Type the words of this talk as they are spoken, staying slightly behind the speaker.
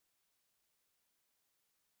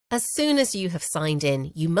As soon as you have signed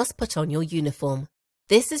in, you must put on your uniform.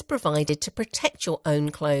 This is provided to protect your own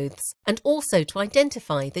clothes and also to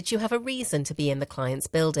identify that you have a reason to be in the client's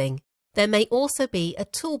building. There may also be a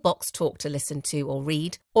toolbox talk to listen to or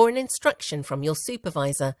read, or an instruction from your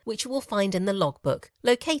supervisor, which you will find in the logbook,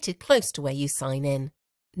 located close to where you sign in.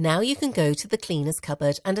 Now you can go to the cleaner's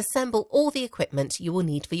cupboard and assemble all the equipment you will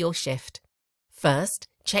need for your shift. First,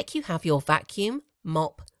 check you have your vacuum,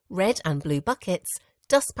 mop, red and blue buckets,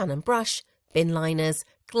 dustpan and brush, bin liners,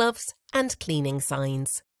 gloves and cleaning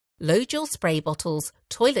signs. Load your spray bottles,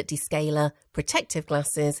 toilet descaler, protective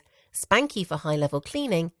glasses, spanky for high-level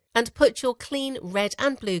cleaning, and put your clean red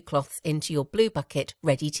and blue cloths into your blue bucket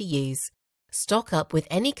ready to use. Stock up with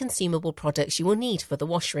any consumable products you will need for the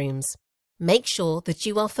washrooms. Make sure that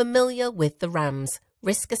you are familiar with the RAMs,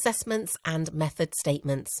 risk assessments and method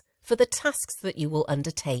statements, for the tasks that you will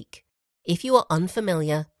undertake. If you are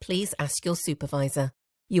unfamiliar, please ask your supervisor.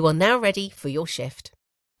 You are now ready for your shift.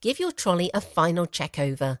 Give your trolley a final check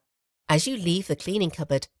over. As you leave the cleaning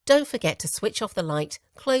cupboard, don't forget to switch off the light,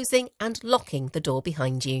 closing and locking the door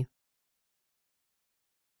behind you.